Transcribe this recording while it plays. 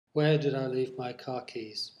Where did I leave my car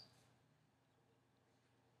keys?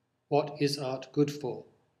 What is art good for?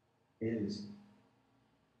 Is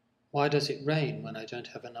Why does it rain when I don't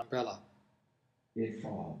have an umbrella? it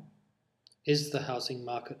fall? Is the housing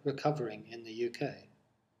market recovering in the UK?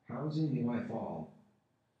 Housing why fall?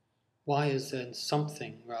 Why is there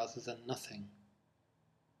something rather than nothing?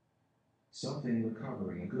 Something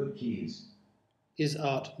recovering good keys. Is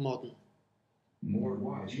art modern? More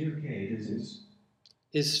wise UK is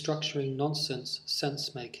Is structuring nonsense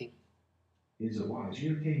sense-making? a wise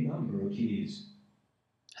UK number of keys.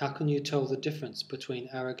 How can you tell the difference between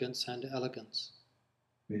arrogance and elegance?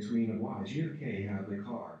 Between a wise UK have the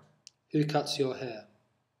car. Who cuts your hair?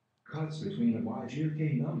 Cuts between a wise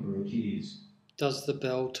UK number of keys. Does the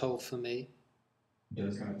bell toll for me?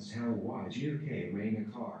 Does cuts how wise UK ring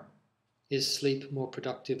a car. Is sleep more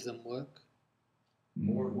productive than work?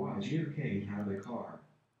 More wise UK have a car.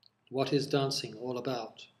 What is dancing all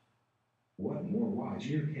about? What more wise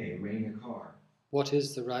UK ring a car. What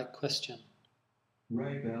is the right question?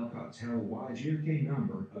 Right bell cuts how wise UK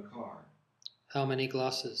number a car. How many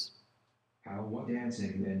glasses? How what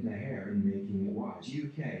dancing then the hair and making wise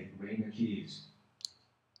UK ring a keys.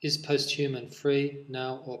 Is posthuman free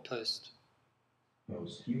now or post?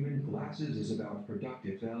 Post-human glasses is about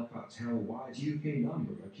productive cuts how wise UK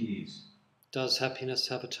number of keys. Does happiness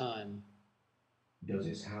have a time? Does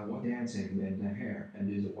it how what dancing then the hair and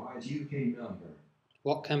is a wise UK number.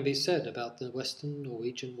 What can be said about the western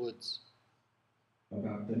Norwegian woods?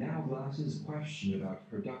 About the now glasses question about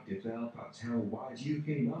productive cuts how wise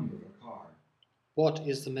UK number a car. What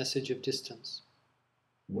is the message of distance?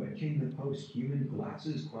 What can the post-human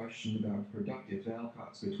glasses question about productive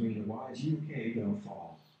cuts between a wise UK don't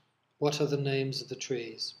fall? What are the names of the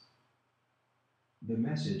trees? The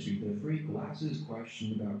message of the free glasses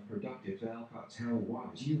question about productive cuts how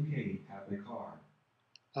wise UK have the car.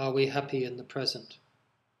 Are we happy in the present?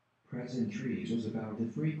 Present trees was about the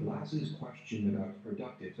free glasses question about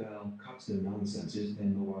productive cuts the nonsenses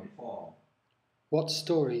then the white fall. What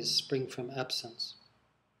stories spring from absence?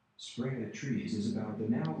 Spring at trees is about the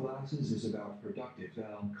now glasses is about productive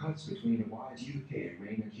cuts between a wise UK and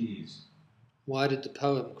rain of keys. Why did the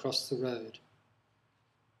poem cross the road?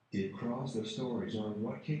 Did cross the stories or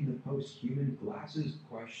what came the post-human glasses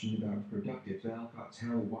question about productive cuts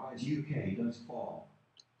how wise UK does fall?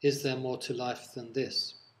 Is there more to life than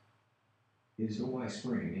this? Is the wise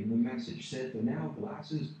spring in the message said the now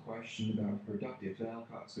glasses question about productive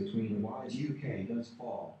cuts between the wise UK does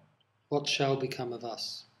fall? What shall become of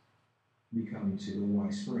us? We come to the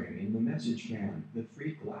wise spring in the message can. The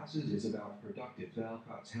free glasses is about productive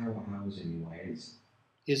cuts how a housing ways.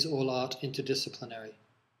 Is all art interdisciplinary?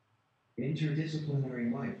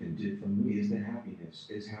 Interdisciplinary life and did from we is the happiness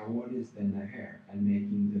is how what is then the hair and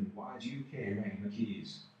making them wise UK ring the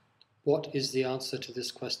keys. What is the answer to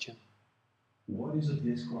this question? What is of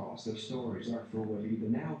this cross? The stories are for what he the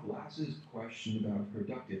now glasses question about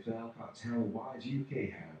productive cuts how wise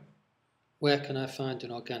UK have. Where can I find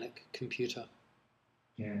an organic computer?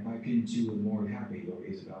 Can I continue more happy or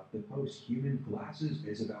is about the post-human glasses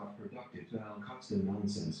is about productive cuts the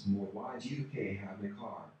nonsense more wise UK have the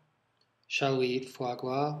car. Shall we eat foie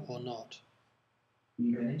gras or not?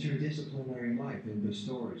 Even interdisciplinary life in the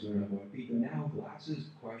stories are about the now glasses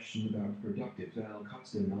question about productive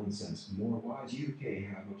cuts the nonsense more wise UK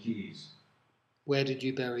have a keys. Where did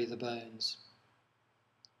you bury the bones?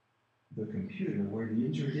 The computer where the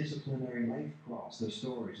interdisciplinary life cross the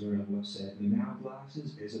stories are what said the now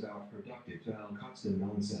glasses is about productive cuts the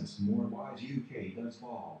nonsense more wise UK does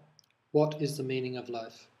fall. What is the meaning of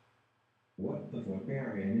life? What the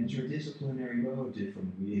barbarian interdisciplinary road did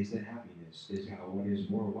from we is the happiness is how what is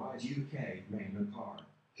more wise UK ran the car.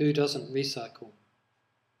 Who doesn't recycle?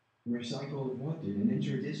 Recycled what did an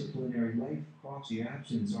interdisciplinary life cross the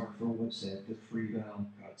absence are for what said the free bell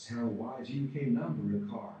cuts how wise UK number a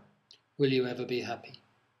car. Will you ever be happy?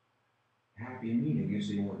 Happy meaning is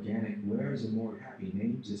the organic, whereas a more happy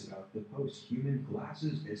names is about the post-human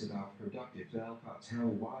glasses is about productive cuts how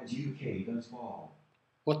wise UK does fall.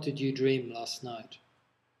 What did you dream last night?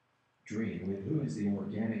 Dream with who is the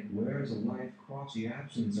organic, whereas a life cross the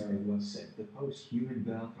absence are what said the post-human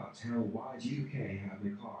bell cuts how wise UK have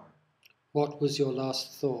the car. What was your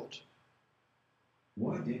last thought?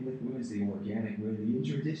 What did with who is the organic where the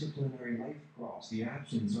interdisciplinary life cross the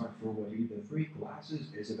absence are for what he the free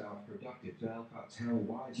glasses is about productive cuts how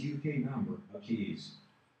wise UK number of keys.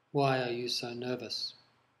 Why are you so nervous?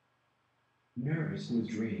 Nervous was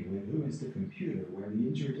dream with who is the computer where the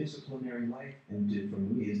interdisciplinary life ended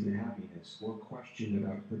from we is the happiness or question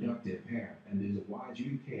about productive hair and is a wise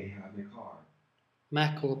UK have the car.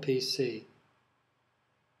 Mac or PC?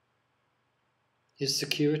 Is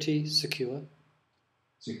security secure?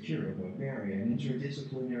 Secure but vary an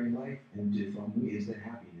interdisciplinary life and from we is the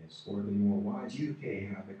happiness, or the more wise UK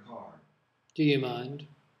have a car. Do you mind?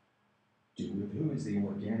 Do with who is the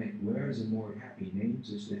organic, where's a more happy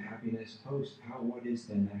names is the happiness post, how what is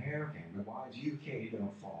then the hair can the wise UK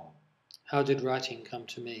don't fall. How did writing come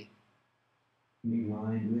to me? Me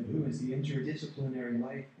line with who is the interdisciplinary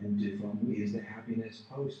life and from we is the happiness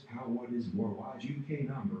post, how what is more wise UK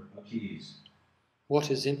number of keys. What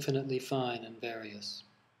is infinitely fine and various?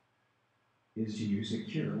 Is to you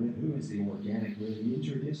secure with who is the organic where the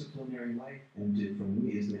interdisciplinary life and from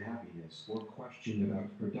we is the happiness, or question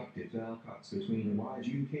about productive cuts between a wise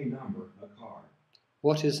UK number a car.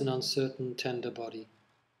 What is an uncertain tender body?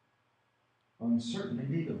 Uncertain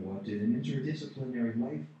indeed of what did an interdisciplinary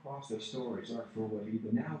life cross the stories are for what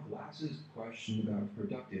even now glasses question about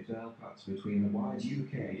productive cuts between a wise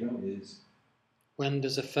UK don't is. When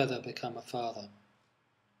does a feather become a father?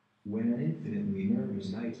 When an infinitely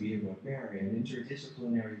nervous night be of a very an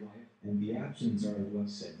interdisciplinary life, and the absence are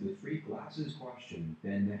what's said the free glasses question,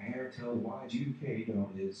 then the hair tell wise UK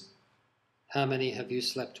don't is. How many have you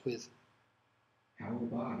slept with? How a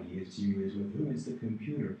body is to you is with who is the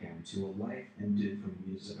computer can to a life and did from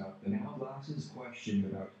is about the now glasses question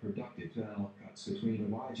about productive cuts between a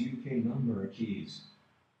wise UK number of keys.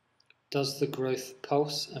 Does the growth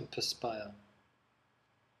pulse and perspire?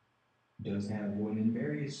 Does have one in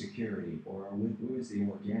various security, or are with who is the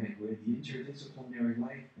organic with the interdisciplinary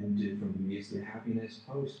life and did from me is the happiness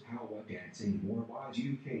post how what dancing more wise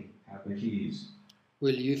UK have the keys.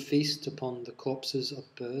 Will you feast upon the corpses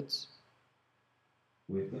of birds?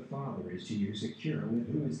 With the father is to you secure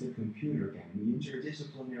with who is the computer can the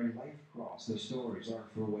interdisciplinary life cross the stories are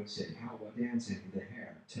for what said how what dancing the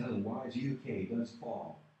hair tell wise UK does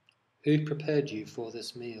fall. Who prepared you for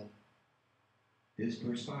this meal? This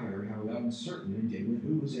perspire how uncertain indeed with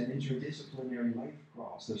who is an interdisciplinary life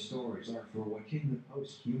cross the stories are for what king the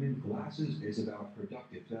post-human glasses is about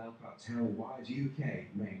productive cuts how wise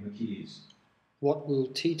UK May McKees. What will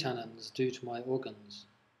tea tannins do to my organs?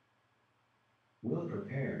 Well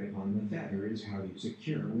prepared upon the feather is how you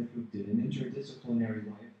secure with who did an interdisciplinary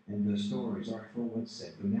life, and the stories are for what's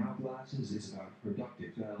said the now glasses is about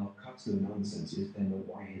productive cuts the nonsense is then the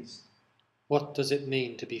wise. What does it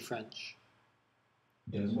mean to be French?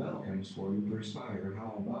 Does well comes for you perspire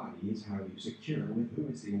how a body is how you secure with who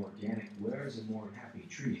is the organic where's a more happy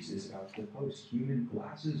trees is about the post-human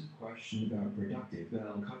glasses question about productive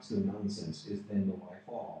cuts the nonsense is then the life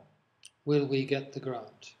all. Will we get the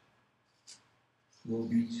grant? Will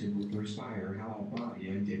be to perspire how a body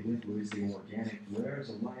undid with who is the organic where's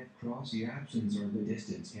a life cross the absence or the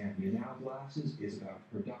distance have you now glasses is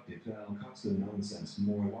about productive cuts the nonsense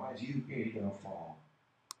more wise UK don't fall.